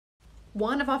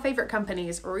One of our favourite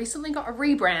companies recently got a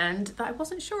rebrand that I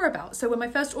wasn't sure about. So when my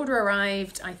first order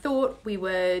arrived, I thought we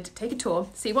would take a tour,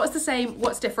 see what's the same,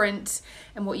 what's different,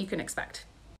 and what you can expect.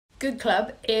 Good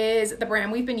Club is the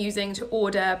brand we've been using to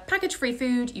order package-free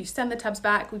food. You send the tubs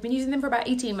back. We've been using them for about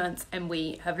 18 months and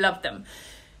we have loved them.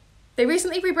 They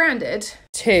recently rebranded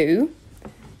to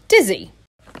Dizzy.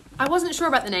 I wasn't sure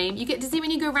about the name. You get dizzy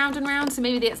when you go round and round, so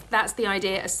maybe that's the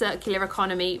idea, a circular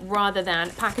economy rather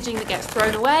than packaging that gets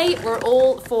thrown away. We're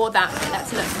all for that.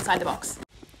 Let's look inside the box.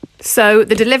 So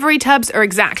the delivery tubs are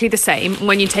exactly the same.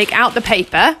 When you take out the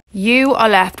paper, you are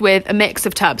left with a mix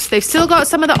of tubs. They've still got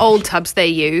some of the old tubs they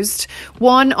used.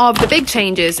 One of the big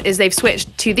changes is they've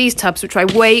switched to these tubs, which I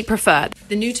way prefer.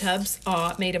 The new tubs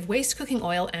are made of waste cooking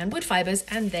oil and wood fibres,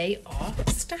 and they are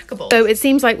stackable. So it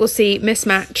seems like we'll see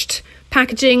mismatched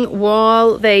packaging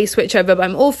while they switch over, but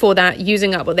I'm all for that,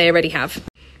 using up what they already have.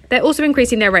 They're also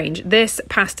increasing their range. This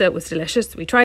pasta was delicious. We tried